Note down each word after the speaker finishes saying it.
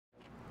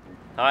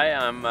Hi,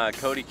 I'm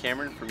Cody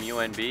Cameron from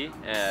UNB,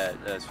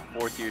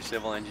 fourth year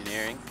civil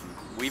engineering.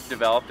 We've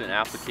developed an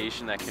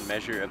application that can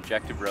measure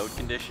objective road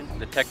condition.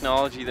 The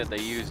technology that they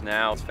use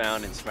now is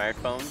found in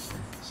smartphones,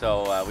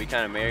 so we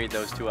kind of married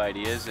those two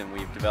ideas and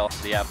we've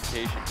developed the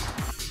application.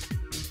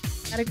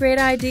 Got a great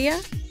idea?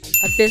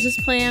 A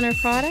business plan or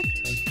product?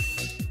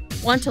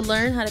 Want to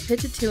learn how to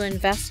pitch it to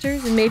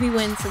investors and maybe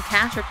win some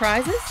cash or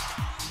prizes?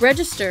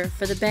 Register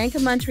for the Bank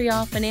of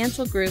Montreal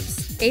Financial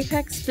Group's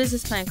Apex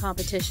Business Plan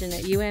competition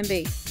at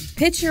UNB.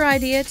 Pitch your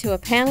idea to a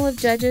panel of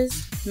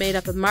judges made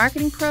up of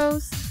marketing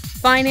pros,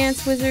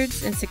 finance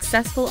wizards, and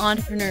successful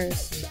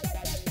entrepreneurs.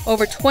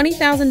 Over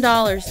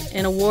 $20,000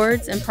 in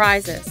awards and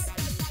prizes.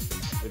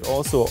 It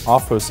also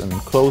offers an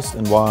enclosed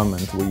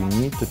environment where you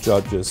meet the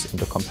judges and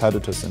the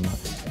competitors in a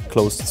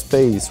closed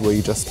space where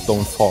you just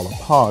don't fall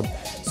apart.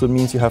 So it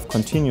means you have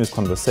continuous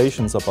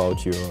conversations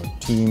about your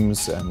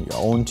teams and your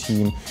own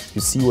team.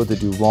 You see what they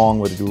do wrong,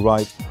 what they do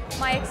right.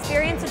 My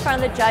experience in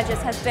front of the judges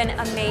has been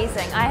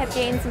amazing. I have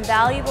gained some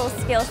valuable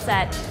skill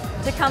set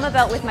to come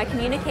about with my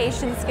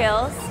communication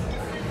skills,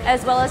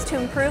 as well as to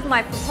improve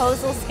my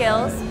proposal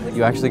skills.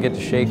 You actually get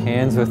to shake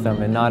hands with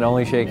them, and not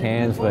only shake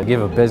hands, but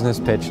give a business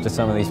pitch to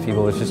some of these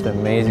people. It's just an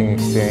amazing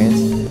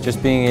experience.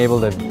 Just being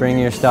able to bring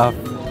your stuff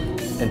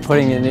and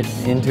putting it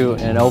into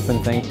an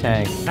open think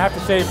tank. I have to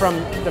say, from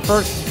the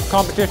first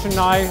competition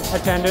I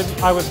attended,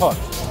 I was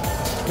hooked.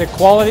 The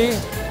quality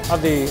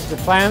of the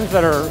plans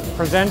that are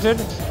presented,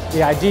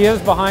 the ideas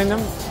behind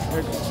them,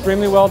 they're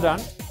extremely well done.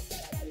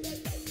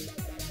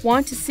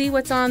 Want to see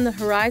what's on the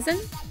horizon?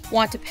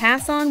 Want to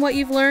pass on what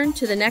you've learned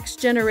to the next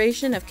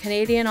generation of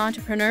Canadian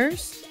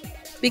entrepreneurs?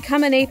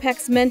 Become an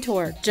Apex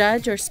mentor,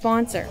 judge, or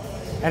sponsor.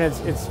 And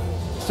it's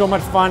so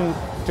much fun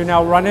to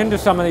now run into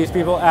some of these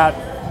people at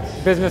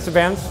business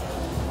events.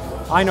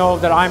 I know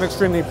that I'm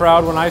extremely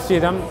proud when I see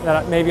them,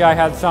 that maybe I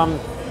had some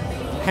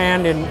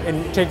hand in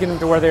taking them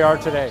to where they are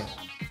today.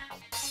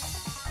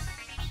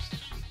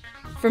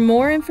 For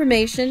more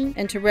information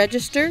and to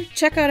register,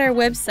 check out our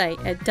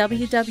website at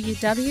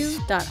www.ibec.ca.